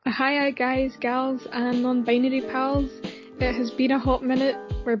Hiya guys, gals and non-binary pals. It has been a hot minute.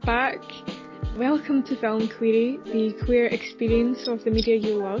 We're back. Welcome to Film Query, the queer experience of the media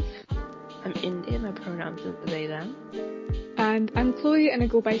you love. I'm India, my pronouns are they, them. And I'm Chloe and I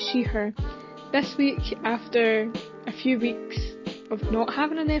go by she, her. This week, after a few weeks of not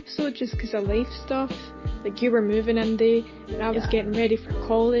having an episode just because of life stuff, like you were moving Indy and I was getting ready for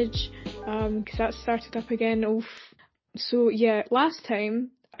college, because that started up again. Oof. So yeah, last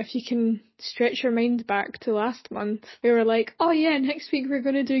time, if you can stretch your mind back to last month, we were like, oh yeah, next week we're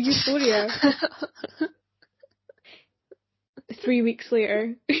going to do Euphoria. 3 weeks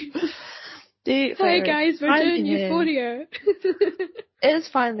later. Hi guys, we're doing Euphoria. It is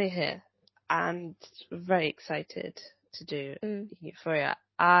finally here, and very excited to do Euphoria.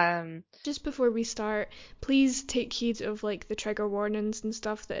 Just before we start, please take heed of like the trigger warnings and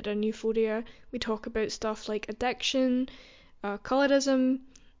stuff that are in Euphoria. We talk about stuff like addiction, colorism,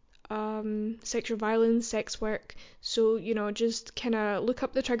 sexual violence, sex work. So, just kind of look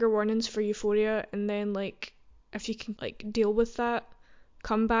up the trigger warnings for Euphoria, and then like if you can like deal with that,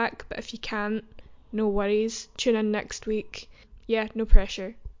 come back. But if you can't, no worries. Tune in next week. Yeah, no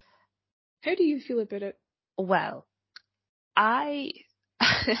pressure. How do you feel about it? Well, I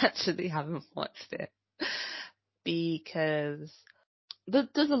actually haven't watched it because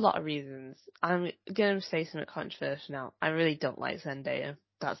there's a lot of reasons. I'm going to say something controversial now. I really don't like Zendaya.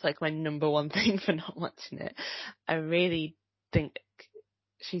 That's like my number one thing for not watching it. I really think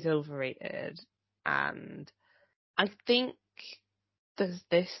she's overrated, and I think there's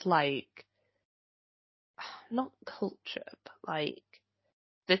this like, not culture, but like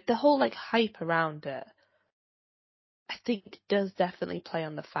the whole like hype around it, I think does definitely play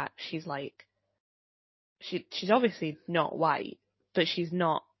on the fact she's like, she's obviously not white, but she's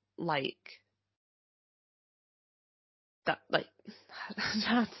not like that, like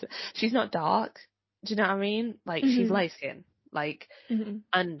she's not dark. Do you know what I mean? Like she's light skinned, like,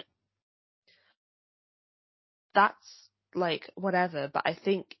 and that's like whatever. But I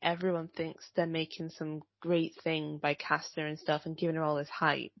think everyone thinks they're making some great thing by casting her and stuff and giving her all this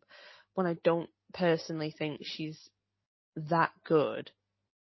hype, when I don't personally think she's that good.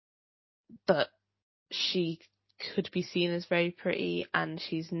 But she could be seen as very pretty, and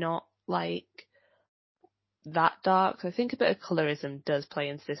she's not like that dark. So I think a bit of colorism does play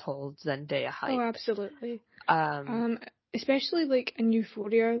into this whole Zendaya hype. Oh, absolutely. Especially like in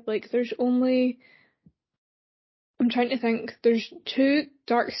Euphoria, like there's only, I'm trying to think, there's 2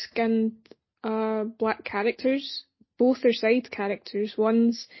 dark-skinned black characters. Both are side characters.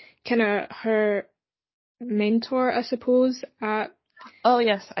 One's kind of her mentor, I suppose, at Oh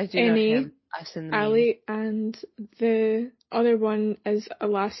yes, I do know NA, him. I've seen the Ali, and the other one is a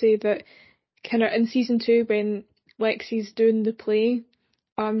lassie that kind of in season 2 when Lexi's doing the play,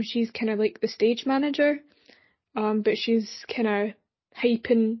 she's kind of like the stage manager, but she's kind of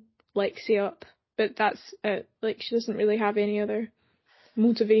hyping Lexi up, but that's it. Like she doesn't really have any other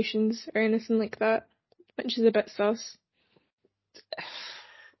motivations or anything like that, which is a bit sus.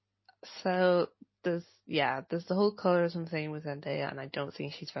 So there's the whole colorism thing with Zendaya, and I don't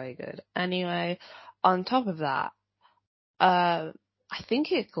think she's very good. Anyway, on top of that, I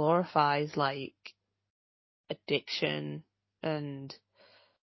think it glorifies like addiction and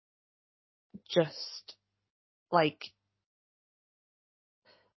just like,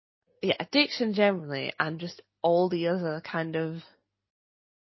 addiction generally, and just all the other kind of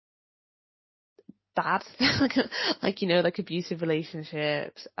bad like like abusive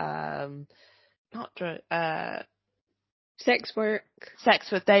relationships, not drug, Sex work.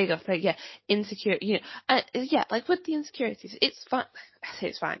 there you go, insecure, like with the insecurities, it's fine.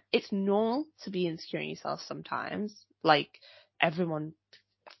 It's fine. It's normal to be insecure in yourself sometimes. Like everyone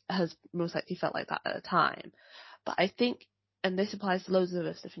has most likely felt like that at a time. But I think, and this applies to loads of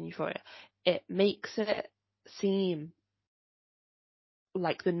other stuff in Euphoria, it makes it seem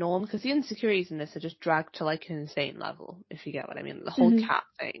like the norm, because the insecurities in this are just dragged to like an insane level, if you get what I mean. The whole cat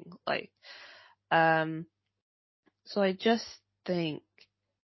thing, like, so I just think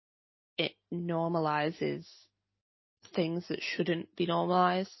it normalizes things that shouldn't be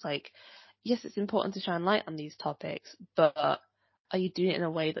normalized. Like, yes, it's important to shine light on these topics, but are you doing it in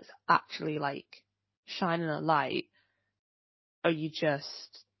a way that's actually like shining a light? Or are you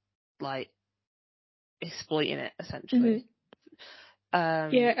just like exploiting it essentially?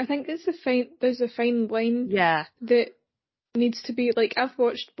 Yeah, I think there's a fine line that needs to be, like, I've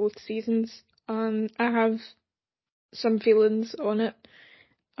watched both seasons. I have some feelings on it.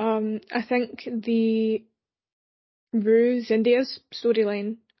 I think the Rue Zendaya's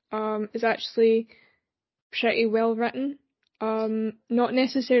storyline is actually pretty well written. Not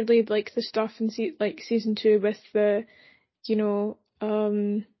necessarily like the stuff in season 2 with the, you know,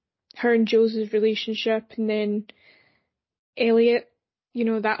 her and Jules' relationship, and then Elliot, you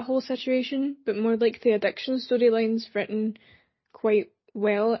know, that whole situation, but more like the addiction storylines written quite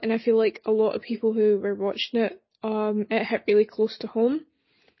well, and I feel like a lot of people who were watching it, it hit really close to home.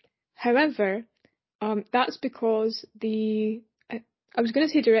 However, that's because I was going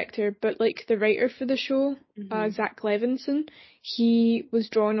to say director, but like the writer for the show, Zach Levinson, he was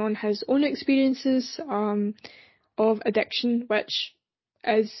drawn on his own experiences of addiction, which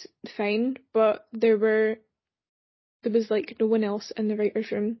is fine, but there was like no one else in the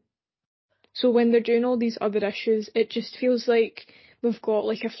writer's room. So when they're doing all these other issues, it just feels like we've got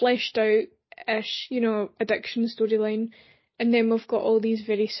like a fleshed out-ish, you know, addiction storyline, and then we've got all these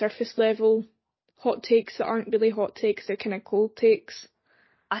very surface level hot takes that aren't really hot takes, they're kind of cold takes.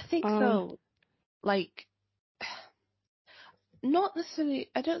 I think so. Like, not necessarily.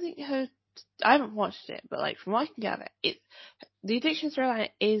 I don't think her. I haven't watched it, but like from what I can gather, the addiction storyline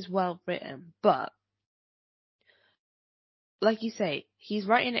is well written, but like you say, he's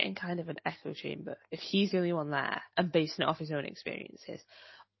writing it in kind of an echo chamber. If he's the only one there and basing it off his own experiences.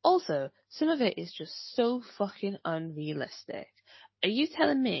 Also, some of it is just so fucking unrealistic. Are you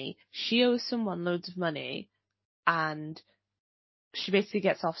telling me she owes someone loads of money and she basically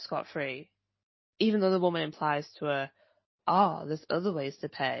gets off scot-free, even though the woman implies to her, oh, there's other ways to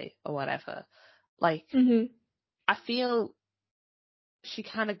pay or whatever. Like, I feel she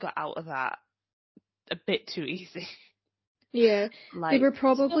kind of got out of that a bit too easy. Yeah, they Like, were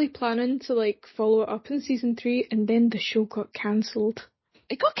probably planning to like follow it up in season 3, and then the show got cancelled.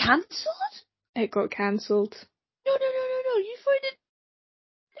 it got cancelled? It got cancelled. No, you find it.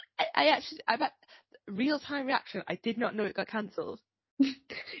 I bet, real time reaction, I did not know it got cancelled.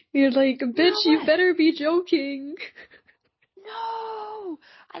 You're like, No bitch, you way. better be joking. No!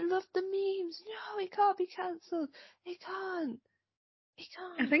 I love the memes. No, it can't be cancelled. It can't. It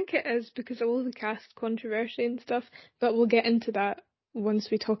I can't. think it is because of all the cast controversy and stuff, but we'll get into that once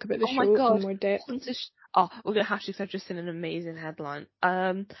we talk about the Oh my show in god. more depth. Oh, we're gonna have to, because I've just seen an amazing headline.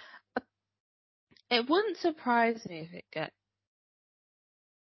 It wouldn't surprise me if it get.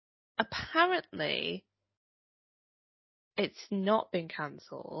 Apparently, it's not been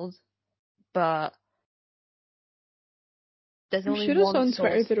cancelled, but there's I'm only sure it's one on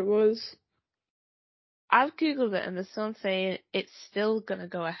Twitter source. that it was. I've googled it, and there's someone saying it's still gonna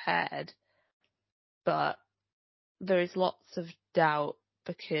go ahead, but there is lots of doubt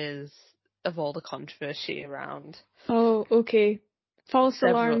because of all the controversy around Oh, okay. False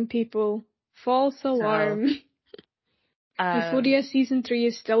several. alarm, people. False So, alarm. Euphoria season 3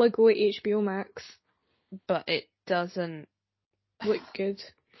 is still a go at HBO Max. but it doesn't. Look good.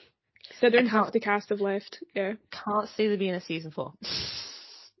 I Considering half the cast have left. Yeah. can't see there being a season 4.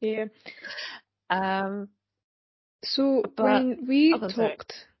 Yeah. um, So but when we oh, I'm sorry.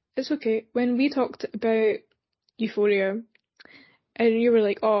 talked, it's okay. When we talked about Euphoria, and you were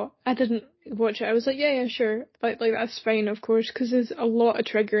like, "Oh, I didn't watch it." I was like, "Yeah, yeah, sure. Like that's fine, of course, because there's a lot of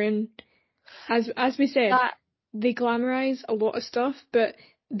triggering. As we said, That they glamorize a lot of stuff, but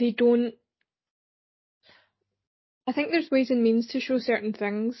they don't. I think there's ways and means to show certain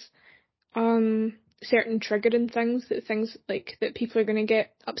things, certain triggering things like that people are gonna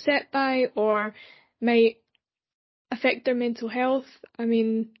get upset by or might affect their mental health. I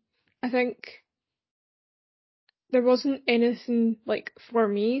mean, I think there wasn't anything like for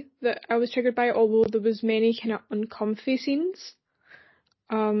me that I was triggered by, although there was many kind of uncomfy scenes.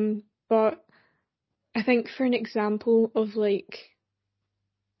 But I think for an example of like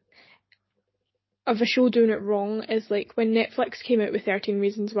of a show doing it wrong is like when Netflix came out with 13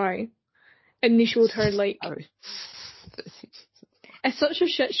 Reasons Why, and they showed her like sorry. it's such a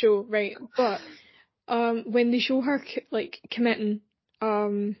shit show, right? But when they show her like committing,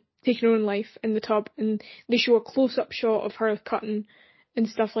 taking her own life in the tub, and they show a close-up shot of her cutting and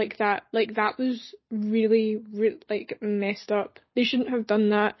stuff like that was really, like messed up. They shouldn't have done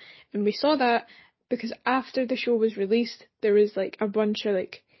that, and we saw that because after the show was released, there was like a bunch of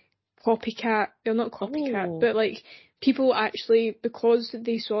like copycat, well not copycat, Oh, but like people actually, because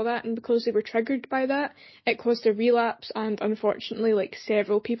they saw that and because they were triggered by that, it caused a relapse, and unfortunately like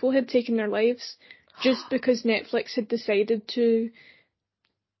several people had taken their lives just because Netflix had decided to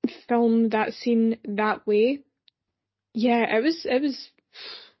film that scene that way. Yeah, it was,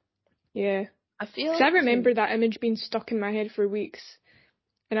 yeah. I Because I feel for remember that image being stuck in my head for weeks,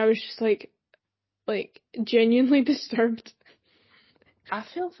 and I was just like genuinely disturbed.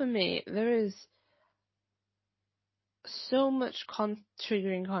 me there is so much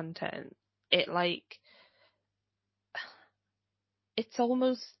triggering content. It like it's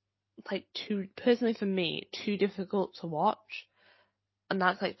almost like personally for me, too difficult to watch. And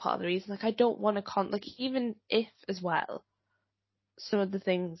that's like part of the reason. Like I don't want to like even if as well, some of the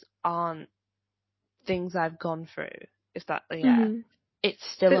things aren't things I've gone through. If that Mhm. it's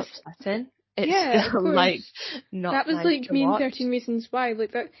still It's upsetting. It's Yeah, of still like course. not That was nice like to me in watch. 13 Reasons Why.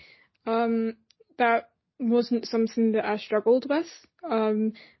 Like that wasn't something that I struggled with.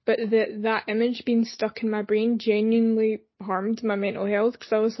 But that image being stuck in my brain genuinely harmed my mental health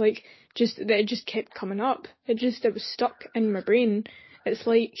because I was like, it just kept coming up. It was stuck in my brain. It's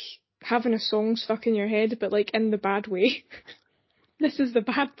like having a song stuck in your head, but like in the bad way. This is the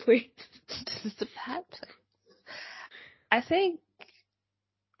bad place. This is the bad place. I think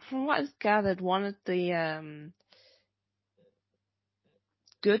from what I've gathered, one of the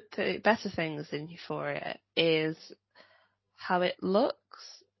better things in Euphoria is how it looks.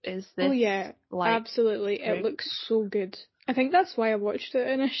 Is Oh this yeah, like absolutely. It true? looks so good. I think that's why I watched it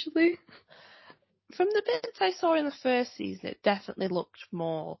initially. From the bits I saw in the first season, it definitely looked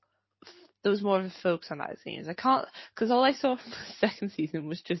more. There was more of a focus on that scenes. I can't because all I saw from the second season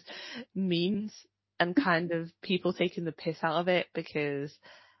was just memes and kind of people taking the piss out of it because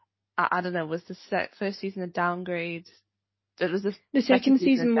I don't know. Was the first season a downgrade? It was the The second second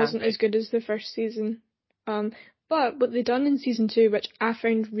season a season wasn't as downgrade. good as the first season. But what they done in season two, which I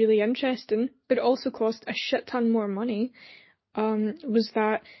found really interesting, but it also cost a shit ton more money, was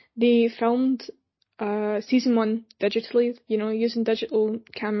that they filmed season one digitally, using digital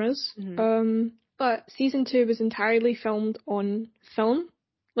cameras. Mm-hmm. But season two was entirely filmed on film,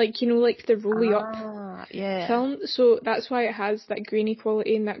 like the rolly up Ah, yeah. film. So that's why it has that grainy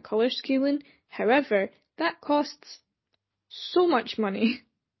quality and that color scaling. However, that costs so much money.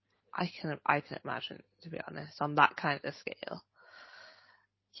 I can imagine, to be honest, on that kind of scale.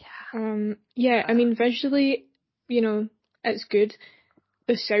 Yeah. Yeah, I mean, visually, it's good.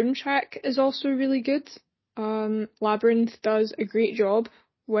 The soundtrack is also really good. Labyrinth does a great job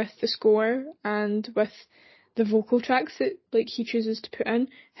with the score and with the vocal tracks that like he chooses to put in.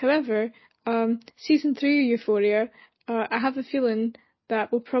 However, season three of Euphoria, I have a feeling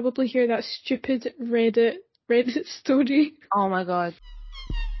that we'll probably hear that stupid Reddit story. Oh my god.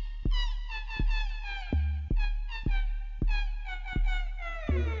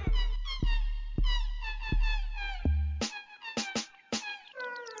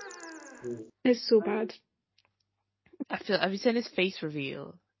 It's so bad. Have you seen his face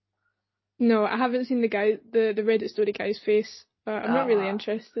reveal? No, I haven't seen the Reddit story guy's face. I'm not really Uh,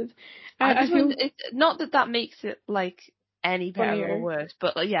 interested. I I just wonder, feel not that that makes it like any better or funnier. worse,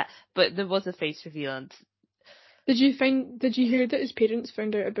 but like, yeah, but there was a face reveal and Did you hear that his parents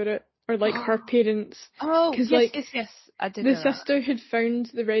found out about it? Or like her parents? oh, Because yes, like yes, yes. I did the know that. sister had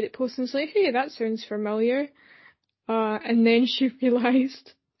found the Reddit post and was like, hey, that sounds familiar. And then she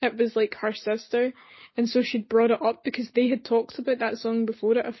realised it was like her sister. And so she'd brought it up because they had talked about that song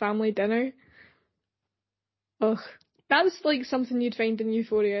before at a family dinner. Ugh. That's like something you'd find in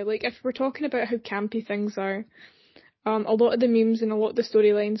Euphoria. Like if we're talking about how campy things are, a lot of the memes and a lot of the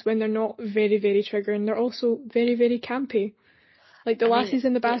storylines, when they're not very, very triggering, they're also very, very campy. Like the I mean, lassie's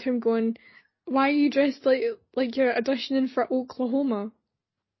in the bathroom going, "Why are you dressed like you're auditioning for Oklahoma?"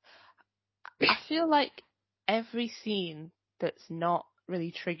 I feel like every scene that's not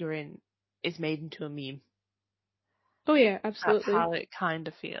really triggering is made into a meme. Oh yeah, That's absolutely. how it kind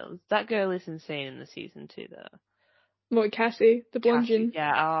of feels. That girl is insane in the season 2, though. What, Cassie, the blonde Cassie, June?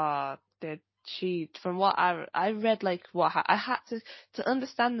 yeah, she, from what I read, like, I had to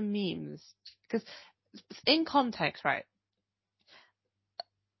understand the memes, because in context, right,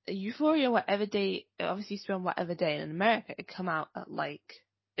 Euphoria, whatever day, it obviously used to be on whatever day, and in America, it come out at, like,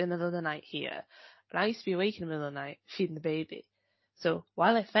 in the middle of the night here, and I used to be awake in the middle of the night, feeding the baby, so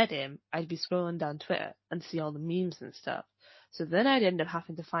while I fed him, I'd be scrolling down Twitter, and see all the memes and stuff, so then I'd end up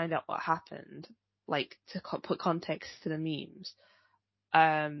having to find out what happened, like, to put context to the memes,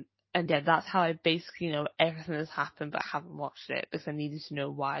 and yeah, that's how I basically know everything that's happened, but haven't watched it because I needed to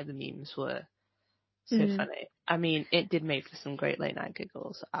know why the memes were so Mm. funny. I mean, it did make for some great late night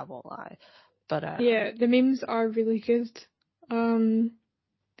giggles, I won't lie. But Yeah, the memes are really good. Um,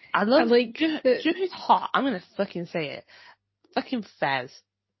 I I love, like that. do you know who's hot? I'm gonna fucking say it. Fucking Fez.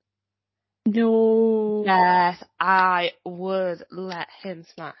 No, Yes, I would let him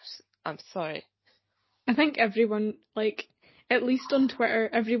smash. I'm sorry. I think everyone like at least on Twitter,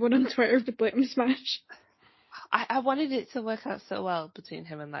 everyone on Twitter would let him smash. I wanted it to work out so well between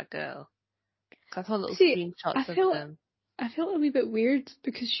him and that girl. 'Cause I saw little See, I screenshots of felt them. I felt a wee bit weird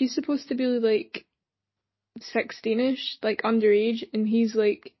because she's supposed to be like 16ish, like underage, and he's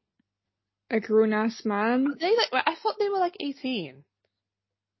like a grown-ass man. They like, I thought they were like 18.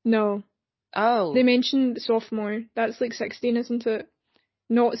 No. They Oh. mentioned sophomore. That's like 16, isn't it?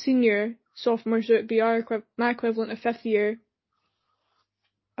 Not senior. Sophomore, so it'd be my equivalent of 5th year.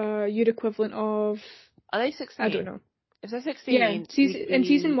 Your equivalent of... Are they I don't 16? know. If they're Yeah, 16, in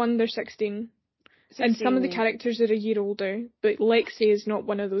season 1 they're 16. And some of the 16, characters are a year older, but Lexi is not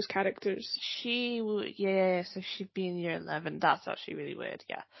one of those characters. yeah, so she'd be in year 11. That's actually really weird.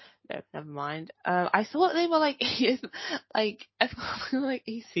 Yeah. No, never mind. I thought they were like, like, I thought they were like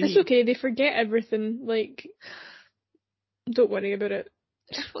It's 18. okay, they forget everything, like, don't worry about it.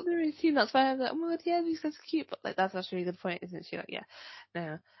 I thought they were 18. That's why I was like, oh my god, yeah, these guys are cute. But like, that's actually a good point, isn't she? Like, yeah.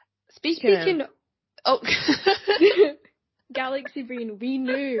 No. Speaking of, Speaking oh. Galaxy Brain, we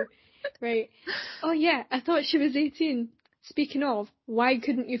knew, right? Oh yeah, I thought she was 18. Speaking of, why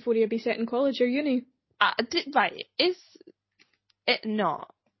couldn't Euphoria be set in college or uni? Right, is it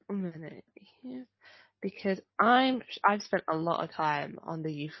not? A minute here. Because I've spent a lot of time on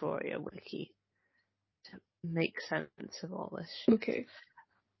the Euphoria wiki to make sense of all this shit. Okay.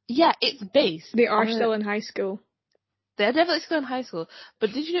 Yeah, it's based They are on still in high school. they're definitely still in high school,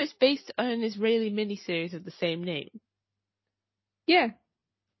 but did you know it's based on an Israeli miniseries of the same name? Yeah.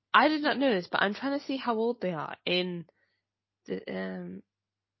 I did not know this, but I'm trying to see how old they are in the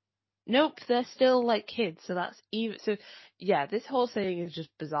nope, they're still like kids, so that's even so yeah, this whole thing is just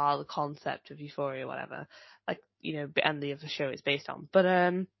bizarre, the concept of Euphoria, whatever. Like, you know, and the other show it's based on. But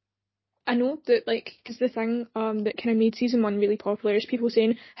I know that, like, because the thing that kind of made season 1 really popular is people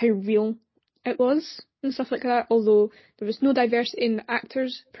saying how real it was and stuff like that, although there was no diversity in the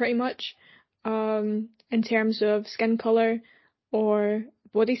actors, pretty much, in terms of skin colour or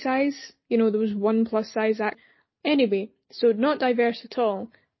body size. You know, there was one plus size act. Anyway, so not diverse at all,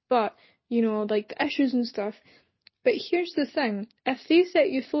 but, you know, like, the issues and stuff. But here's the thing, if they set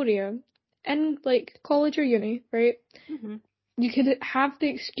Euphoria in, like, college or uni, right, mhm. you could have the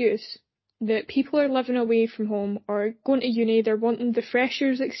excuse that people are living away from home or going to uni, they're wanting the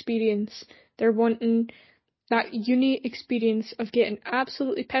freshers experience, they're wanting that uni experience of getting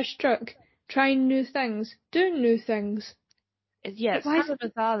absolutely pissed drunk, trying new things, doing new things. Yeah, But it's why kind is of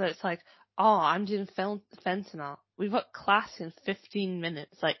bizarre that it's like, oh, I'm doing fentanyl. We've got class in 15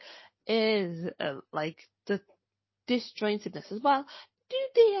 minutes. Like, is like the disjointedness as well. Do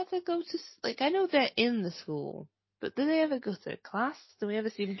they ever go to like? I know they're in the school, but do they ever go to class? Do we ever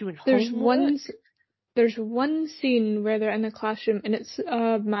see them doing there's homework? one there's one scene where they're in a classroom and it's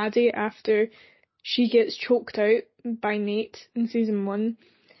Maddie after she gets choked out by Nate in season 1,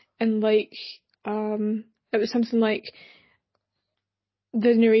 and like it was something like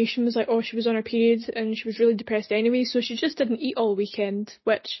the narration was like, oh, she was on her period and she was really depressed anyway, so she just didn't eat all weekend,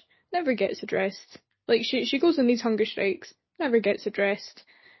 which never gets addressed. Like, she goes on these hunger strikes, never gets addressed.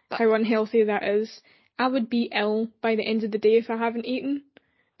 That How unhealthy that is. I would be ill by the end of the day if I haven't eaten,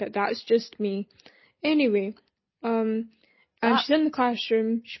 but that's just me. Anyway, and that she's in the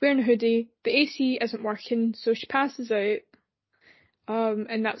classroom, she's wearing a hoodie, the AC isn't working, so she passes out,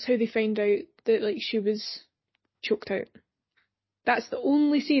 and that's how they find out that, like, she was choked out. That's the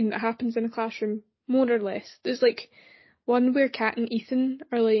only scene that happens in a classroom, more or less. There's like one where Kat and Ethan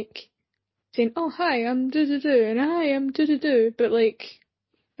are like saying, "Oh hi, I'm do do do," and "Hi, I'm do do do," but like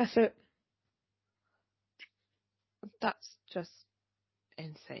that's it. that's just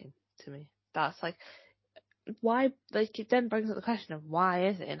insane to me. That's like why? Like it then brings up the question of why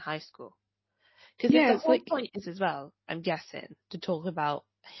is it in high school? Because if Yeah, the it's whole like point is as well, I'm guessing, to talk about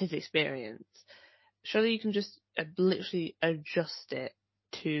his experience, surely you can just literally adjust it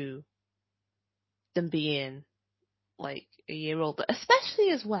to them being like a year older. Especially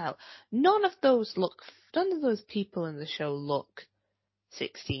as well, none of those people in the show look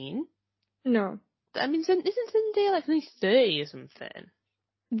 16. no. I mean, isn't Zendaya like at least 30 or something?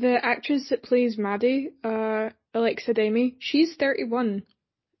 The actress that plays Maddie, Alexa Demi, she's 31.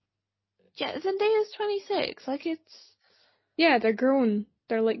 Yeah, Zendaya's 26. Like it's, Yeah, they're grown.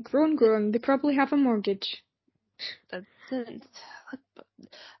 They're like grown. They probably have a mortgage. uh, like,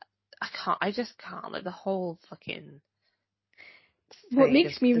 I can't, I just can't, like the whole fucking What thing of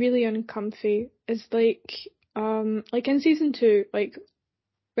makes me the, really uncomfy is like in season 2, like,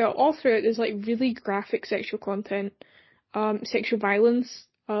 well, all through it, there's like really graphic sexual content, sexual violence,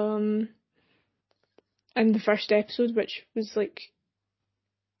 in the first episode, which was like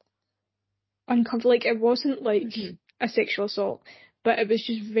uncomfortable. Like, it wasn't like Mhm. a sexual assault, but it was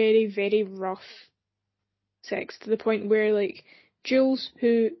just very, very rough sex to the point where like Jules,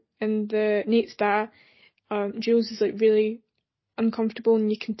 who in the Nate's dad, Jules is like really uncomfortable,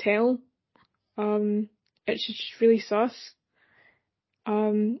 and you can tell. It's just really sus.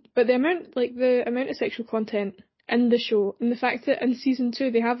 But the amount of sexual content in the show, and the fact that in season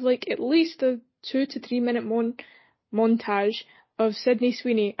 2 they have like at least a 2 to 3 minute montage of Sydney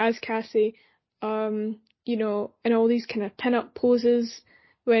Sweeney as Cassie, in all these kind of pin-up poses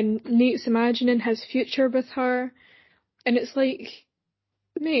when Nate's imagining his future with her, and it's like,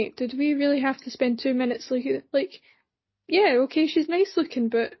 mate, did we really have to spend 2 minutes like, yeah, okay, she's nice looking,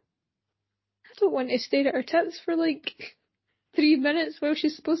 but I don't want to stare at her tits for like 3 minutes while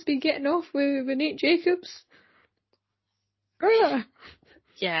she's supposed to be getting off with Nate Jacobs. Ugh.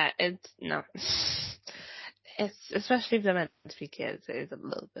 Yeah, it's no. It's especially if they're meant to be kids, it is a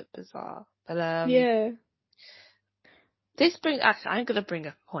little bit bizarre. But Yeah, actually, I'm gonna bring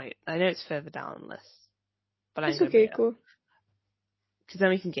up a point. I know it's further down the list, but I'm it's gonna bring okay, it up go. because then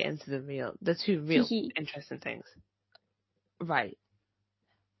we can get into the two Hee real hee. interesting things. Right,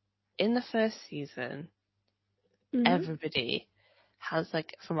 in the first season, Mhm. everybody has,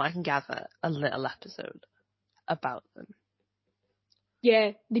 like, from what I can gather, a little episode about them.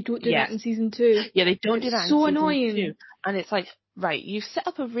 Yeah, they don't do that Yes. in season 2. Yeah, they don't do It's that in so season 2. annoying. And it's like, right, you've set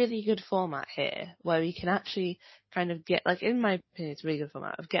up a really good format here where we can actually kind of get, like, in my opinion, it's a really good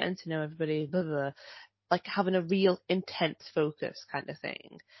format of getting to know everybody, blah, blah, blah, like having a real intense focus kind of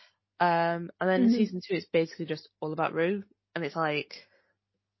thing. And then in Mhm. season 2, it's basically just all about Rue. And it's like,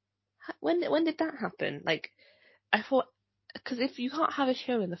 when did that happen? Like, I thought, because if you can't have a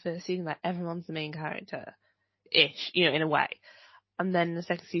show in the first season that everyone's the main character, ish, in a way, and then the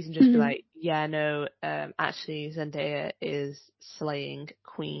second season just be Mhm. like, yeah, no, actually Zendaya is slaying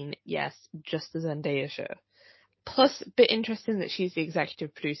Queen, yes, just the Zendaya show. Plus, a bit interesting that she's the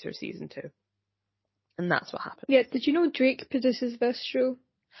executive producer of season 2, and that's what happens. Yeah, did you know Drake produces this show?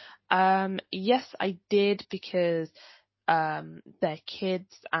 Yes, I did, because they're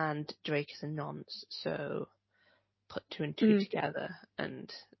kids and Drake is a nonce, so put two and two Mm. together,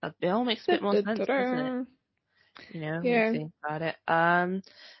 and it all makes a Da, bit more da, sense, da, doesn't it? da. When you Yeah, think about it.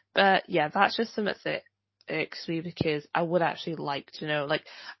 But yeah, that's just something that irks me, because I would actually like to know. Like,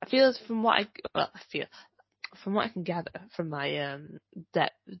 I feel as from what I can gather from my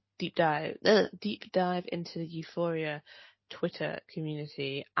deep dive into the Euphoria Twitter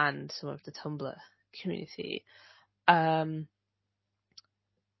community and some of the Tumblr community.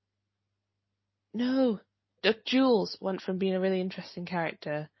 No, Jules went from being a really interesting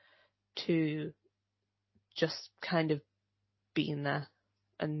character to just kind of being there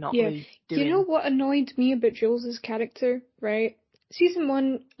and not yeah. really You know doing. what annoyed me about Jules's character, right? Season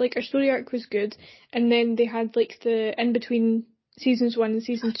 1, like, her story arc was good, and then they had, like, the in-between seasons 1 and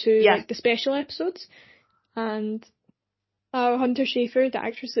season 2, Yes. like, the special episodes, and Hunter Schafer, the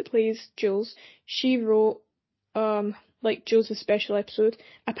actress that plays Jules, she wrote like Jules' special episode.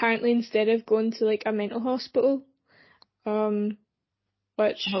 Apparently, instead of going to like a mental hospital, um,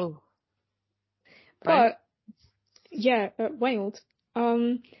 which, Oh, right. but yeah, wild.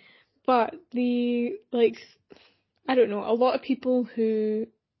 Um, but the like, I don't know, a lot of people who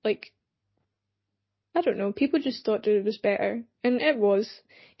like, I don't know, people just thought that it was better, and it was,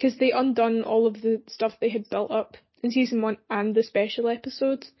 because they undone all of the stuff they had built up in season 1 and the special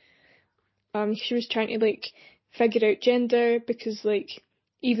episodes. She was trying to like figure out gender, because like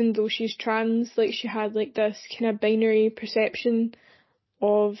even though she's trans, like she had like this kind of binary perception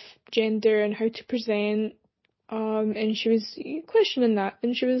of gender and how to present. And she was questioning that,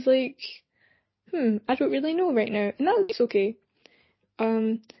 and she was like, I don't really know right now, and that's okay.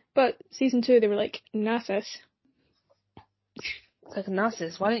 Um, but season 2 they were like, nah sis. It's like a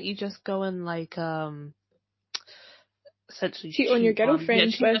narcissist. Why don't you just go and, like, essentially Cheat on your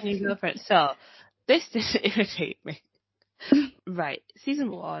girlfriend cheat with on your girlfriend? So this didn't irritate me. Right,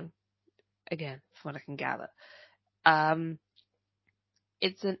 season 1, again, from what I can gather, um,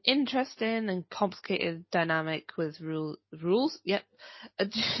 it's an interesting and complicated dynamic with rules. Yep,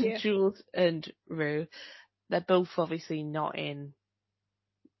 yeah. Jules and Rue. They're both obviously not in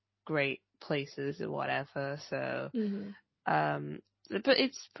great places or whatever. So, Hmm. but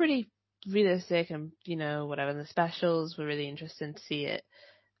it's pretty realistic, and whatever. The specials were really interesting to see it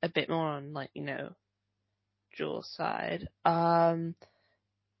a bit more on, like, Jules' side.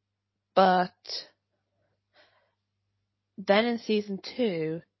 But then in season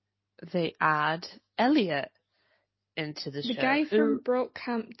 2, they add Elliot into the The show, guy who from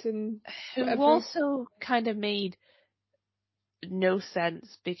Brockhampton, who whatever. also kind of made no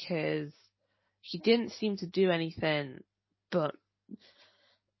sense, because he didn't seem to do anything, but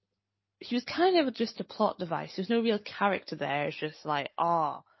he was kind of just a plot device. There's no real character there. It's just like,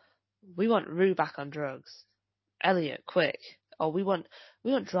 we want Rue back on drugs. Elliot, quick. Or we want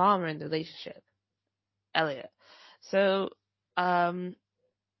drama in the relationship. Elliot. So does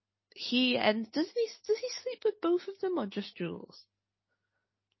he sleep with both of them or just Jules?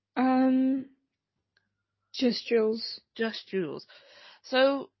 Um, just Jules. Just Jules.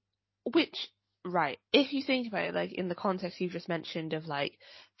 So, right, if you think about it, like, in the context you just mentioned of, like,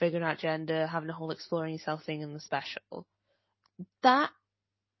 figuring out gender, having a whole exploring yourself thing in the special, that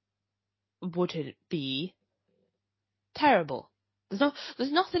wouldn't be terrible.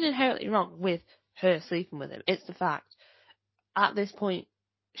 There's nothing inherently wrong with her sleeping with him. It's the fact, at this point,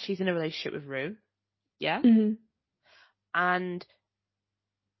 she's in a relationship with Rue, yeah? Mm-hmm. And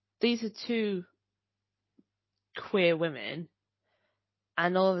these are two queer women,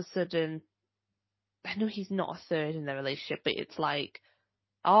 and all of a sudden, I know he's not a third in their relationship, but it's like,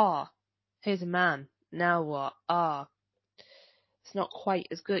 here's a man. Now what? It's not quite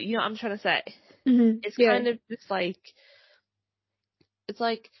as good. You know what I'm trying to say? Mm-hmm. It's Yeah. kind of just like, it's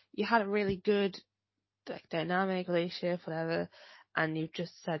like you had a really good, like, dynamic relationship, whatever, and you've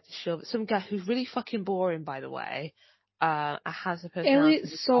just decided to shove some guy who's really fucking boring, by the way, has a personality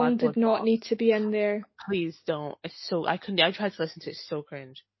Elliot's with song did cardboard not box. need to be in there. Please don't. I tried to listen to it, it's so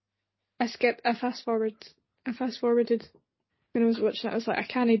cringe. I fast forwarded when I was watching it. I was like, I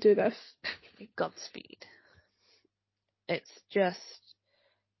can't do this. Godspeed. It's just,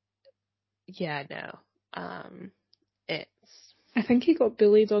 yeah, no. It's, I think he got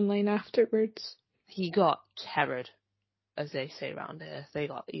bullied online afterwards. he got terrored, as they say around here. He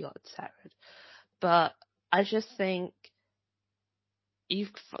got terrored. But I just think you've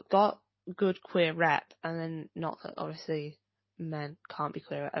got good queer rep, and then not that obviously men can't be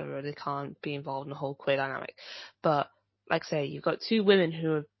queer ever, they can't be involved in the whole queer dynamic. But like I say, you've got two women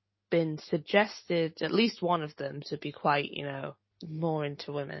who have been suggested, at least one of them, to be quite, more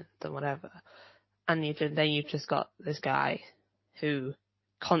into women than whatever. And then you've just got this guy who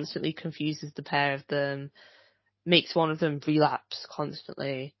constantly confuses the pair of them, makes one of them relapse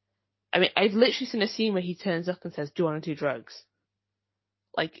constantly. I mean, I've literally seen a scene where he turns up and says, "Do you want to do drugs?"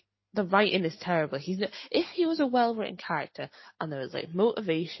 Like, the writing is terrible. If he was a well-written character and there was, like,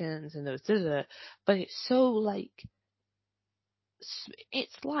 motivations and there was da-da-da, but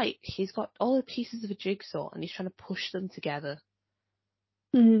it's like he's got all the pieces of a jigsaw and he's trying to push them together.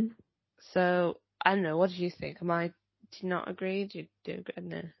 Mm-hmm. So, I don't know, what did you think? Do you not agree? Do you agree?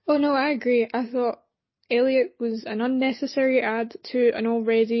 No. Oh no, I agree. I thought Elliot was an unnecessary add to an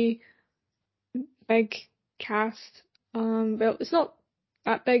already big cast. Well, it's not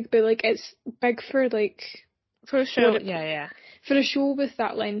that big, but like it's big for like For a what show, it yeah. for a show with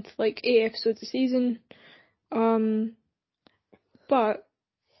that length, like 8 episodes a season. Um, but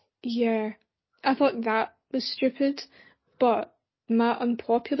yeah, I thought that was stupid. But my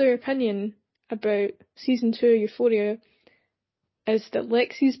unpopular opinion about season 2 of Euphoria is that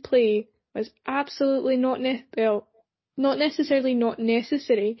Lexi's play was absolutely not necessarily not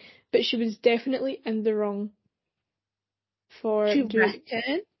necessary, but she was definitely in the wrong for Do you doing.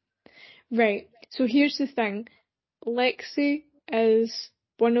 reckon? Right. So here's the thing. Lexi is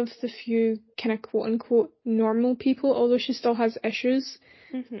one of the few kind of quote unquote normal people, although she still has issues,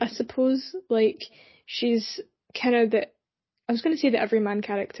 I Mm-hmm. suppose. Like, she's kind of I was going to say the everyman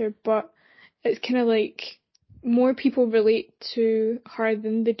character, but it's kind of like more people relate to her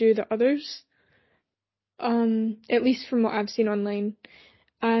than they do the others. At least from what I've seen online.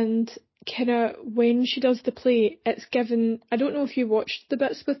 And kind of when she does the play, it's given. I don't know if you watched the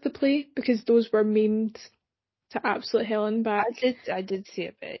bits with the play because those were memed to absolute hell and back. I did see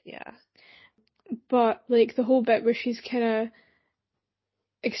a bit, yeah. But like the whole bit where she's kind of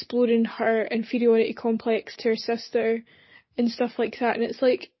exploring her inferiority complex to her sister and stuff like that, and it's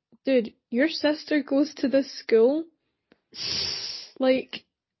like, dude, your sister goes to this school. Like,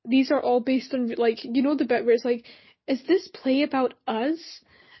 these are all based on like, you know, the bit where it's like, is this play about us?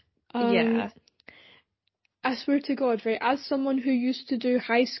 Yeah. I swear to God, right, as someone who used to do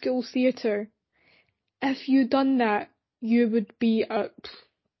high school theatre, if you done that, you would be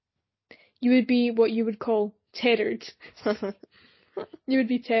what you would call terrored. You would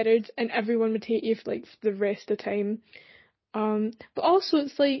be terrored, and everyone would hate you for like the rest of the time. But also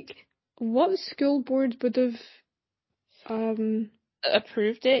it's like, what school board would have um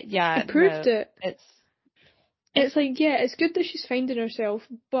Approved it? Yeah, approved no. it? It's It's it's like, yeah, it's good that she's finding herself,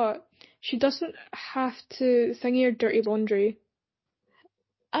 but she doesn't have to thingy her dirty laundry.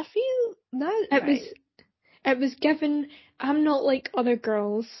 I feel no, It right. was it was given, I'm not like other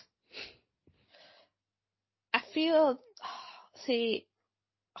girls. I feel, see,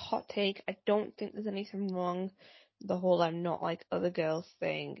 hot take, I don't think there's anything wrong with the whole "I'm not like other girls"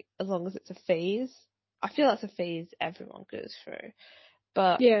 thing, as long as it's a phase. I feel that's a phase everyone goes through.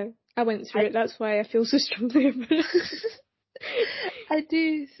 But Yeah, I went through I it. That's why I feel so strongly about it. I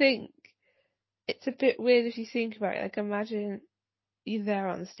do think it's a bit weird if you think about it. Like, imagine you're there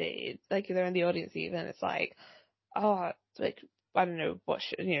on stage, like you're there in the audience even, it's like, oh, like, I don't know what,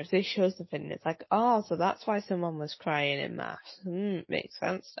 if they show something and it's like, oh, so that's why someone was crying in maths. Makes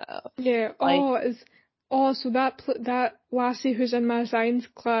sense now. Yeah. Like, So that lassie who's in my science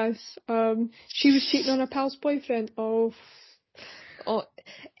class, she was cheating on her pal's boyfriend. Oh. or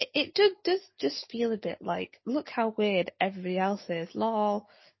it does just feel a bit like, look how weird everybody else is, lol.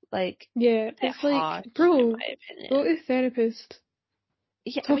 Like, Yeah, a bit it's like, harsh, in bro, my go opinion. to a therapist.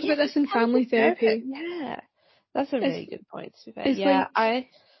 Yeah, Talk but yeah, about this in tell your family therapist. therapy. Yeah, that's a It's really good point, to be fair. it's Yeah, like I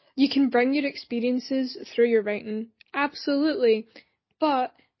you can bring your experiences through your writing, absolutely.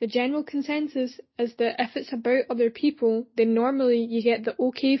 But the general consensus is that if it's about other people, then normally you get the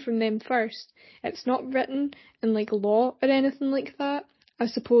okay from them first. It's not written in like law or anything like that. I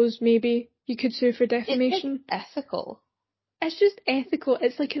suppose maybe you could sue for it's like defamation. ethical. It's just ethical.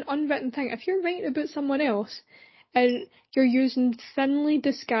 It's like an unwritten thing. If you're writing about someone else and you're using thinly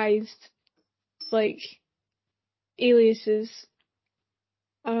disguised like aliases,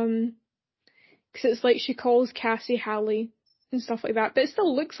 um, because it's like she calls Cassie Hallie and stuff like that, but it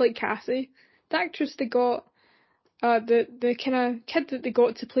still looks like Cassie. The actress they got, the kind of kid that they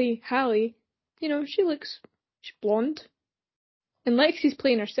got to play Hallie, she's blonde, and Lexi's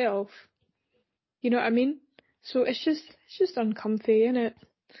playing herself. You know what I mean? So it's just uncomfy, innit?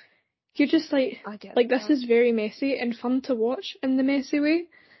 You're just I get like this that. is very messy and fun to watch in the messy way,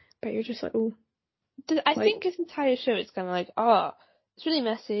 but you're just like, oh, I think like, this entire show is kind of like, oh, it's really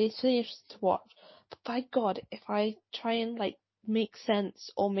messy, it's really interesting to watch. But by God, if I try and like make sense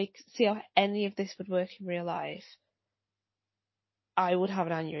or see how any of this would work in real life, I would have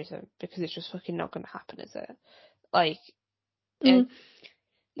an aneurysm because it's just fucking not going to happen, is it? Like, mm. it,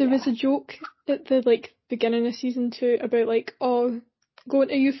 There was yeah. a joke at the like beginning of season 2 about like, oh, going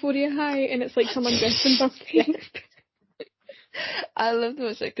to Euphoria High, and it's like someone dressed in Yeah. duct I love the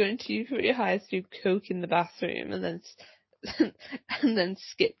most like going to you for your highest do coke in the bathroom and then and then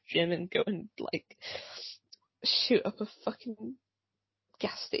skip gym and go and like shoot up a fucking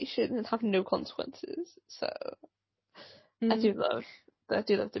gas station and have no consequences. So I mm. do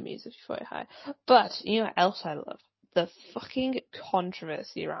love the music before I high. But you know what else I love? The fucking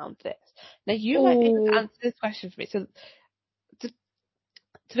controversy around this. Now you might be able to Oh, answer this question for me. So to,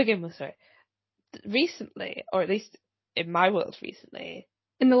 to begin with, sorry. Recently, or at least in my world recently,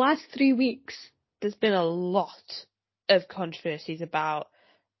 in the last 3 weeks. there's been a lot of controversies about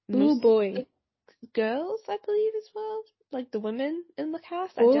Oh mostly boy. the girls, I believe, as well, like the women in the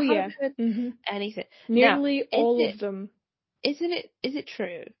cast. Oh Haven't yeah. heard Mhm. anything. Now, Nearly all of them. is it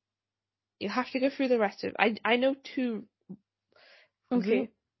true? You have to go through the rest of. I know two ru- Okay.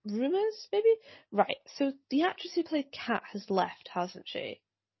 rumors, maybe. Right. So the actress who played Kat has left, hasn't she?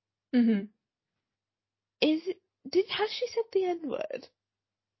 Mhm. Is it? Has she said the N word?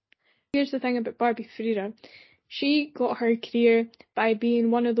 Here's the thing about Barbie Ferreira. She got her career by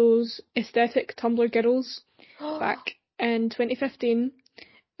being one of those aesthetic Tumblr girls back in 2015,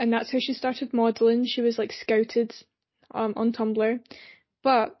 and that's how she started modelling. She was like scouted on Tumblr.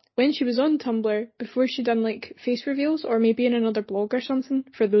 But when she was on Tumblr, before she done like face reveals or maybe in another blog or something,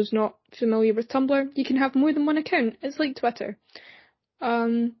 for those not familiar with Tumblr, you can have more than one account. It's like Twitter.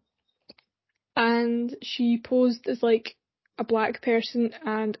 Um, and she posed as like a black person,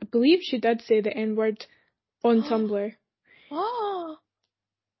 and I believe she did say the N word on Tumblr. Oh,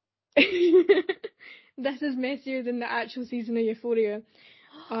 This is messier than the actual season of Euphoria.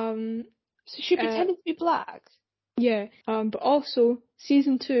 Um, so she uh, pretended to be black. yeah. But also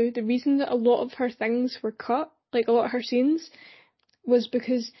season 2, the reason that a lot of her things were cut, like a lot of her scenes, was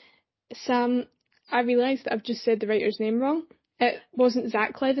because Sam. I realised that I've just said the writer's name wrong. It wasn't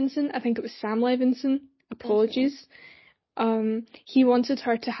Zach Levinson. I think it was Sam Levinson. Okay. Apologies. He wanted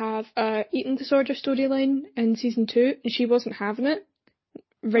her to have a eating disorder storyline in season 2, and she wasn't having it.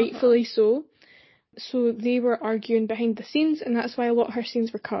 Uh-huh. Rightfully so. So they were arguing behind the scenes, and that's why a lot of her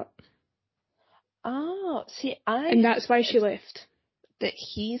scenes were cut. Oh, see, I And that's why she heard left. that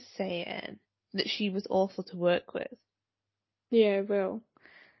he's saying that she was awful to work with, Yeah, well,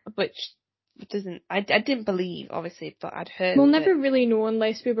 which doesn't, I didn't believe, obviously, but I'd we'll heard that, never really know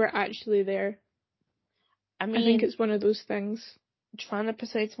unless we were actually there. I I think mean, it's one of those things. trying to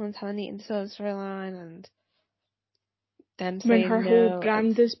persuade someone to have an eating disorder storyline and them When her saying whole no,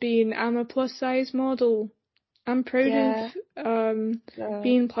 brand is being, I'm a plus size model. I'm proud of yeah, so,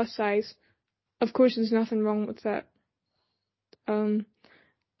 being plus size. Of course, there's nothing wrong with that. Um,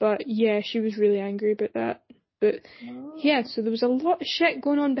 but yeah, she was really angry about that. But yeah, oh. so there was a lot of shit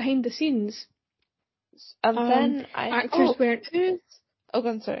going on behind the scenes. And then actors weren't. Oh, go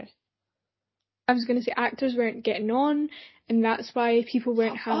on, sorry. I was going to say actors weren't getting on, and that's why people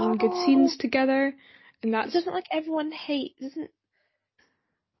weren't having good Oh, scenes together, and that's. doesn't like everyone hate? Doesn't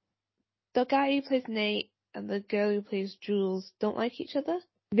the guy who plays Nate and the girl who plays Jules don't like each other?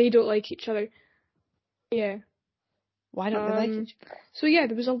 They don't like each other. Yeah. Why don't they like each other? So yeah,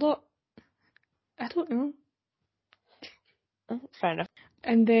 there was a lot. I don't know. Oh, fair enough.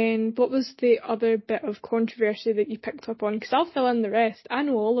 And then what was the other bit of controversy that you picked up on? Because I'll fill in the rest. I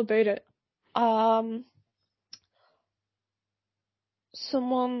know all about it.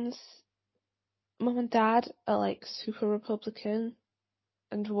 Someone's mum and dad are like super Republican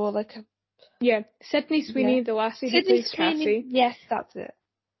and wore like a Yeah, Sydney Sweeney, the lassie who Sydney plays Sweeney. Cassie. Yes, that's it.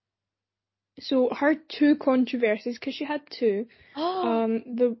 So her two controversies, because she had two.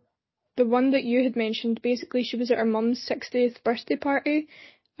 The one that you had mentioned, basically she was at her mum's 60th birthday party,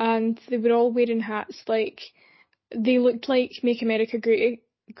 and they were all wearing hats like they looked like "Make America Great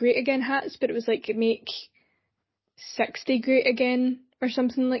Again" hats, but it was like "Make 60 Great Again" or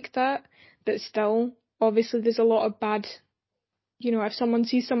something like that. But still, obviously, there's a lot of bad. You know, if someone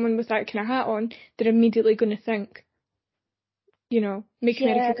sees someone with that kind of hat on, they're immediately going to think, "Make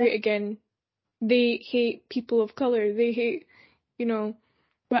America Great Again." They hate people of color. They hate,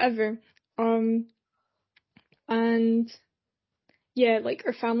 whatever. And yeah, like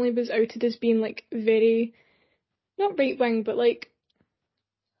her family was outed as being like very, not right wing, but like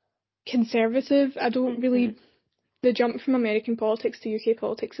conservative. I don't really, the jump from American politics to UK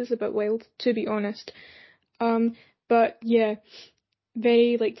politics is a bit wild, to be honest. But yeah,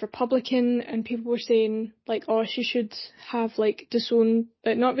 very like Republican, and people were saying like, oh, she should have like disowned,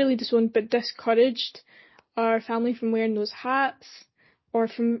 not really disowned, but discouraged our family from wearing those hats, or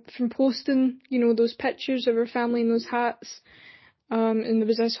from posting, those pictures of her family in those hats. And there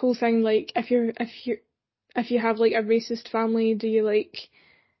was this whole thing like, if you have like a racist family, do you like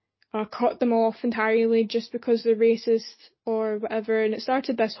cut them off entirely just because they're racist or whatever? And it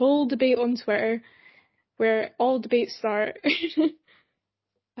started this whole debate on Twitter, where all debates start.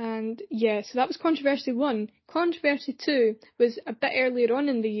 And yeah, so that was controversy one. Controversy two was a bit earlier on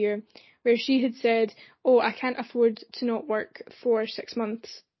in the year, where she had said, "Oh, I can't afford to not work for 6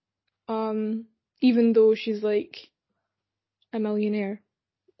 months," even though she's like a millionaire.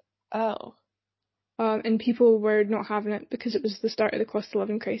 Oh. And people were not having it because it was the start of the cost of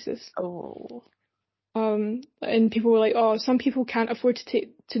living crisis. Oh. And people were like, "Oh, some people can't afford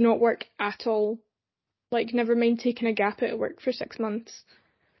to not work at all. Like, never mind taking a gap out of work for 6 months."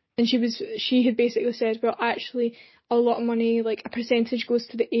 And she had basically said, well, actually, a lot of money, like a percentage goes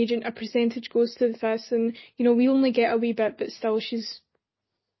to the agent, a percentage goes to the this, and we only get a wee bit, but still she's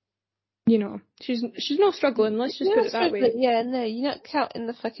not struggling. Let's just put it that way. Yeah, no, you're not counting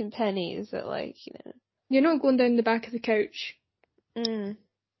the fucking pennies that You're not going down the back of the couch.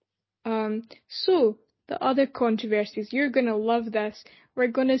 So the other controversies, you're gonna love this. We're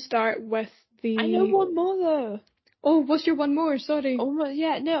gonna start with the. I know one more though. Oh, what's your one more? Sorry. Oh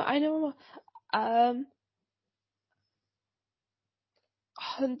yeah, no, I know one more.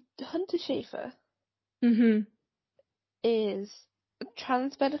 Hunter Schafer. Is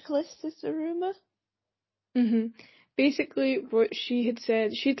trans medicalist is the rumor. Basically, what she had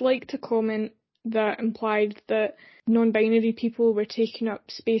said, she'd like to comment that implied that non-binary people were taking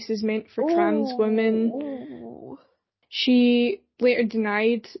up spaces meant for trans women. She later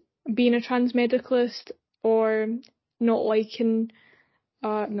denied being a trans medicalist or not liking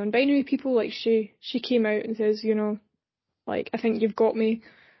non-binary people. Like she came out and says, like, I think you've got me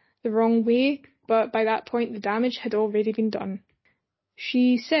the wrong way, but by that point the damage had already been done.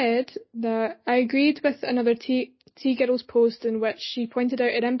 She said that I agreed with another T-Girl's post in which she pointed out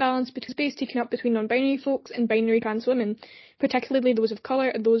an imbalance between space taken up between non-binary folks and binary trans women, particularly those of colour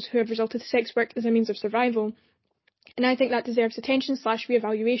and those who have resorted to sex work as a means of survival. And I think that deserves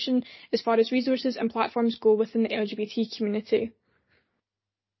attention/re-evaluation as far as resources and platforms go within the LGBT community.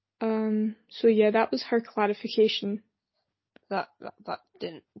 So yeah, that was her clarification. That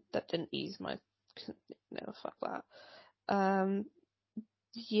didn't ease my no, fuck that.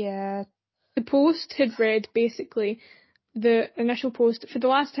 Yeah. The post had read basically the initial post: "For the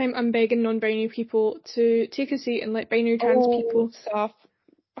last time, I'm begging non-binary people to take a seat and let binary trans people..." Stop.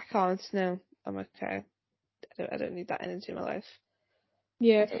 I can't. No, I'm okay. I don't need that energy in my life.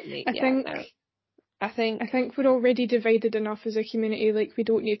 Yeah, I think we're already divided enough as a community. Like, we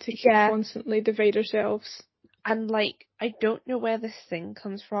don't need to keep constantly divide ourselves. And like, I don't know where this thing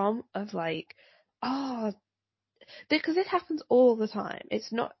comes from of like, oh, because it happens all the time.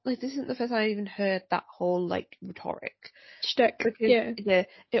 It's not like this isn't the first time I even heard that whole like rhetoric. Shtick, Because yeah.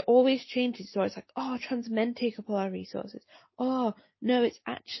 it always changes. So it's like, oh, trans men take up all our resources. Oh, no, it's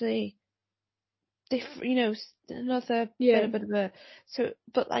actually different, another Yeah. bit of a. So,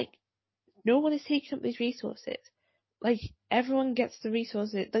 but like, no one is taking up these resources. Like, everyone gets the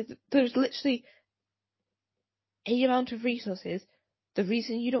resources. Like, there's literally a amount of resources. The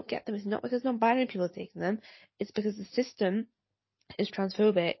reason you don't get them is not because non-binary people are taking them. It's because the system is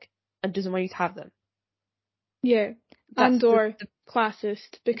transphobic and doesn't want you to have them. Yeah. That's And or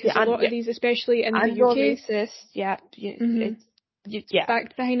classist, because a lot of these, especially in the and or UK, racist. Yeah, mhm, yeah.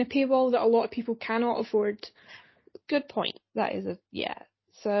 backed behind a paywall that a lot of people cannot afford. Good point. That is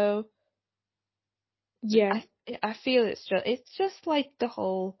So Yeah. I feel it's just like the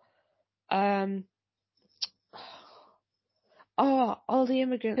whole all the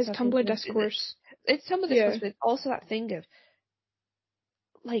immigrants His are Tumblr thinking of discourse. it's some of this Yeah. stuff, but it's also that thing of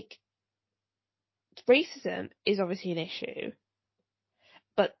like racism is obviously an issue,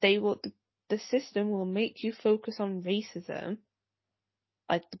 but the system will make you focus on racism,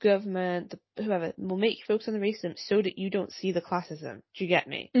 like the government, whoever will make you focus on the racism so that you don't see the classism. Do you get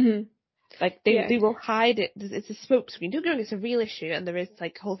me? Mhm. Like Yeah. they will hide it. It's a smokescreen. Don't get me wrong, it's a real issue and there is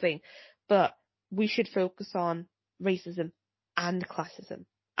like a whole thing, but we should focus on racism and classism,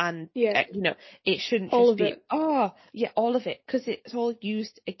 and Yeah. it shouldn't All just of be it. all of it, because it's all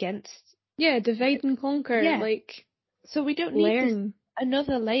used against. Yeah, divide and conquer, Yeah, like so we don't need this learn.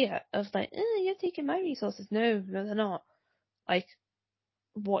 another layer of like, you're taking my resources. No, they're not. Like,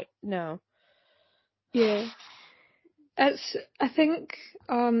 what? No. Yeah. I think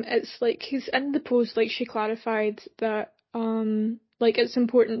it's like, 'cause in the post, like, she clarified that like, it's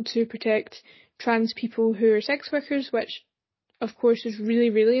important to protect trans people who are sex workers, which of course is really,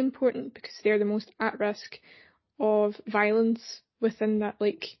 really important because they're the most at risk of violence within that,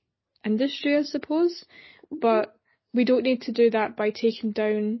 like, industry, I suppose. But we don't need to do that by taking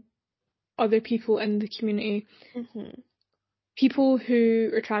down other people in the community. Mm-hmm. People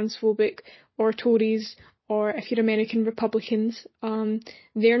who are transphobic or Tories, or if you're American, Republicans,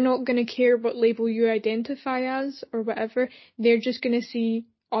 they're not going to care what label you identify as or whatever. They're just going to see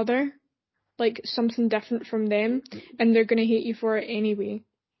other, like something different from them, and they're going to hate you for it anyway.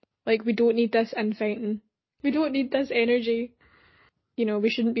 Like, we don't need this infighting. We don't need this energy. We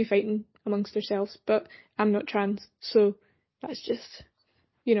shouldn't be fighting amongst ourselves, but I'm not trans, so that's just,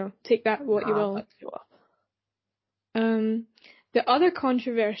 take that what you Nah, will. back you up. Um, the other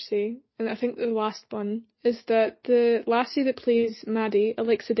controversy, and I think the last one, is that the lassie that plays Maddie,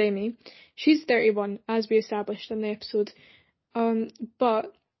 Alexa Demi, she's 31, as we established in the episode.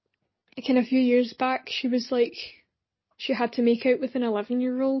 But kind of a few years back, she was like, she had to make out with an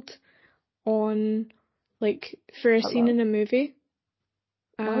 11-year-old on, like, for a scene Hello. in a movie.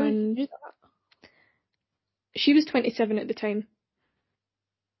 Why would you And do that? she was 27 at the time.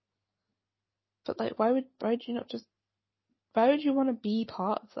 But like, why would you not just? Why would you want to be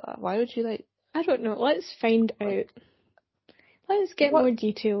part of that? Why would you like? I don't know, let's find out. Let's get What? more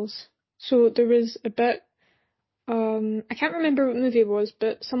details. So there was a bit, I can't remember what movie it was,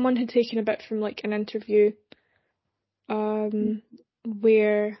 but someone had taken a bit from, like, an interview,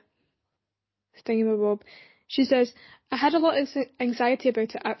 where thingamabob. She says, I had a lot of anxiety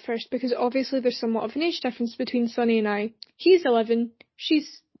about it at first because obviously there's somewhat of an age difference between Sonny and I. He's 11,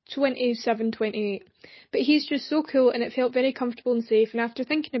 she's 27, 28. But he's just so cool and it felt very comfortable and safe, and after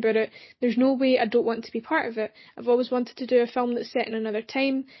thinking about it, there's no way I don't want to be part of it. I've always wanted to do a film that's set in another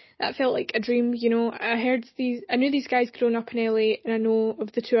time. That felt like a dream, I knew these guys growing up in LA, and I know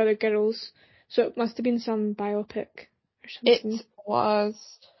of the two other girls, so it must have been some biopic or something. It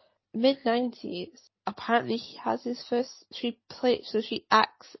was mid-90s. Apparently, he has his first. She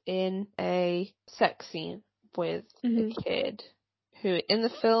acts in a sex scene with a Mhm. kid who, in the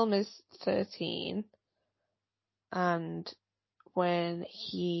film, is 13, and when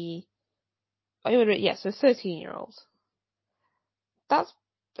he, so 13-year-old. That's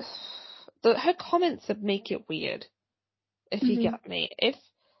her comments that make it weird. If you Mhm. get me, if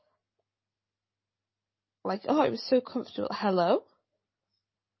like, oh, it was so comfortable. Hello,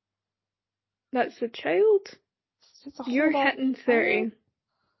 That's a child. it's a You're whole lot. hitting 30.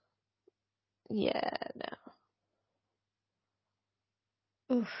 Yeah, no.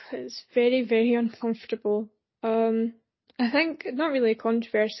 Oof, it's very, very uncomfortable. I think not really a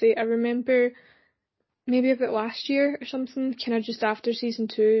controversy. I remember maybe about last year or something, kind of just after season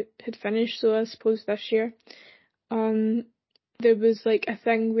 2 had finished, so I suppose this year. Um, there was like a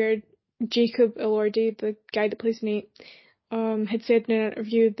thing where Jacob Elordi, the guy that plays Nate, had said in an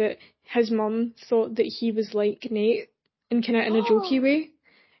interview that his mum thought that he was like Nate and kind of in a jokey way,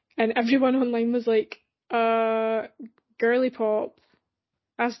 and everyone online was like, girly pop,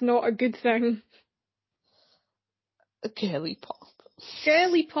 that's not a good thing. A girly pop.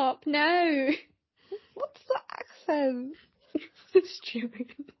 Girly pop, no. What's the accent? Australian.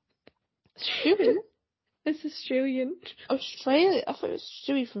 Stewie? It's Australian. Australia? I thought it was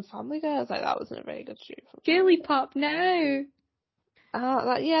Stewie from Family Guy. I was like, that wasn't a very good Stewie from Girly pop, no.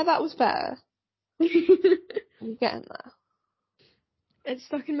 that was better. I'm getting there. It's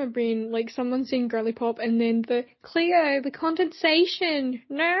stuck in my brain, like someone saying girly pop and then the Cleo, the condensation,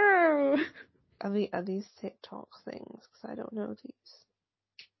 no. Are these TikTok things? Because I don't know these.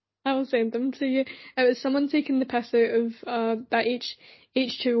 I will send them to you. It was someone taking the piss out of that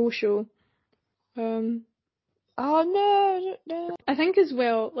H2O show. Oh no. I think as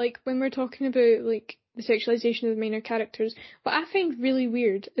well, like when we're talking about like the sexualization of the minor characters, what I find really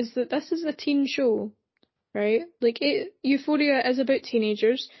weird is that this is a teen show, right? Like Euphoria is about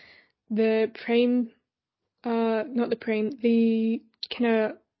teenagers. The prime, not the prime, the kind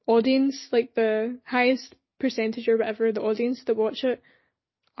of audience, like the highest percentage or whatever, the audience that watch it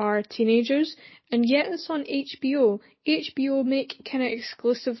are teenagers, and yet it's on HBO. HBO make kind of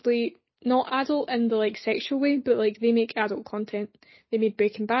exclusively not adult in the like sexual way, but like they make adult content. They made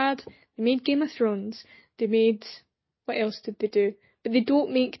Breaking Bad, they made Game of Thrones, they made what else did they do? But they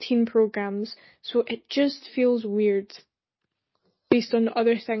don't make teen programs, so it just feels weird based on the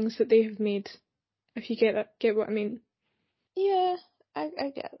other things that they have made. If you get what I mean. Yeah, I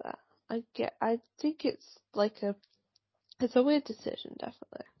get that. I think it's like it's a weird decision,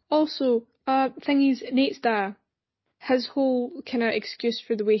 definitely. Also, thing is, Nate's dad, his whole kind of excuse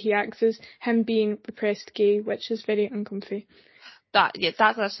for the way he acts is him being repressed gay, which is very uncomfy. That's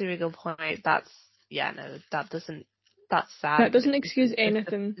actually a good point. That's that's sad. That doesn't excuse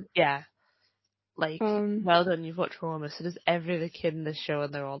anything. Yeah. Like, Um, well done, you've watched Trauma, so does every other kid in the show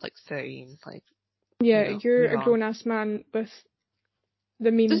and they're all like 13. Like, yeah, you're move a on. grown-ass man with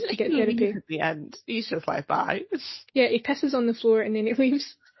the means Doesn't to he get leave therapy. at the end? He's just like, bye. Yeah, he pisses on the floor and then he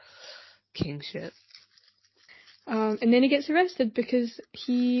leaves. King shit. And then he gets arrested because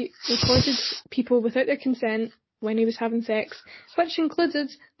he recorded people without their consent when he was having sex, which included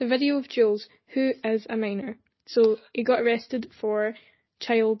the video of Jules, who is a minor. So he got arrested for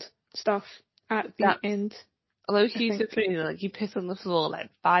child stuff at the That's end. low-key so funny, like, you piss on the floor, like,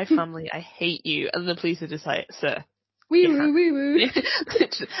 bye family, I hate you, and the police are just like, sir, Wee you can't. woo, wee woo.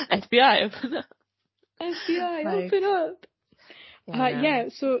 FBI, open up. FBI, Like, open up. yeah, no. Yeah,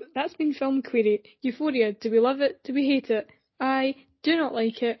 so that's been Film Query. Euphoria, do we love it? Do we hate it? I do not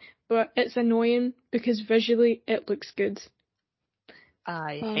like it, but it's annoying because visually it looks good.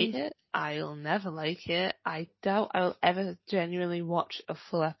 I hate it. I'll never like it. I doubt I'll ever genuinely watch a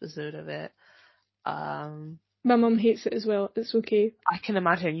full episode of it. My mum hates it as well. It's okay. I can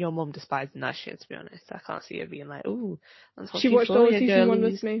imagine your mum despising that shit, to be honest. I can't see her being like, ooh, let's watch She watched all of Euphoria, season one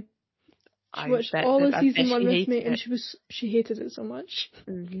with girlies. me. She I watched bet all of I bet season one she with hated me, and it. she hated it so much.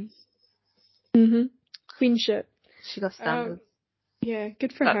 Mhm. Queen shit. She got standards. Yeah,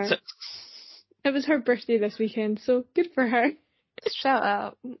 good for That's her. it. It was her birthday this weekend, so good for her. Shout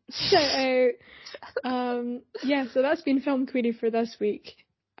out. Shout out. Yeah, so that's been Film Query for this week.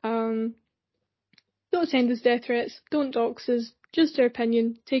 Don't send us death threats, don't dox us, just our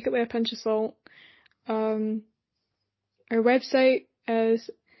opinion, take it with a pinch of salt. Our website's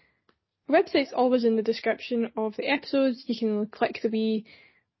always in the description of the episodes. You can click the wee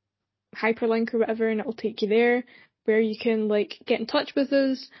hyperlink or whatever and it'll take you there, where you can like get in touch with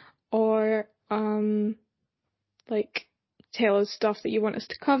us or like tell us stuff that you want us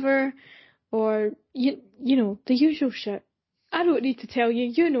to cover, or you know, the usual shit. I don't need to tell you,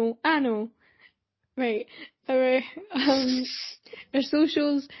 you know, I know. Right. Our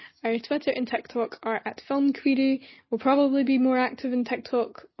socials, our Twitter and TikTok are at Film Query. We'll probably be more active in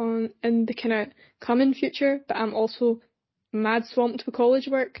TikTok in the kind of coming future, but I'm also mad swamped with college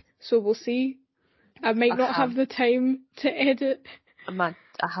work, so we'll see. I might not have the time to edit. I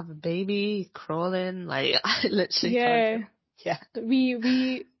have a baby crawling, like, I literally Yeah. can't. Yeah.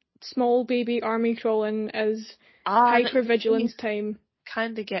 We small baby army crawling is And hypervigilance time.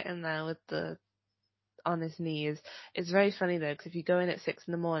 kind of getting there with the on his knees. It's very funny though, because if you go in at 6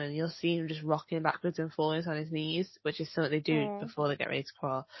 a.m, you'll see him just rocking backwards and forwards on his knees, which is something they do before they get ready to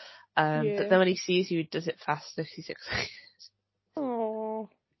crawl. Yeah. But then when he sees you, he does it faster. He's excited. Aww.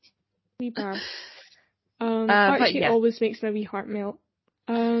 Wee Babs. But Actually yeah, always makes my wee heart melt.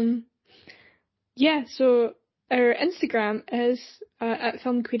 Yeah, so our Instagram is at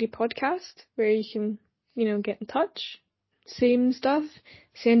Film Query Podcast, where you can, get in touch. same stuff,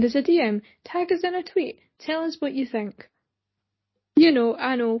 send us a DM, tag us in a tweet, tell us what you think. You know,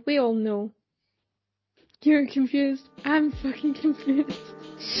 I know, we all know. You're confused. I'm fucking confused.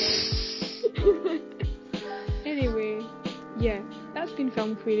 Anyway, yeah, that's been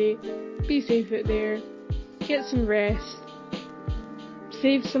Film Query. Be safe out there. Get some rest.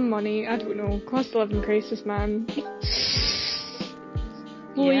 Save some money. I don't know. Cost of living crisis, man.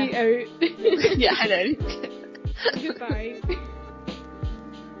 Blow you out. Yeah, I know. Goodbye.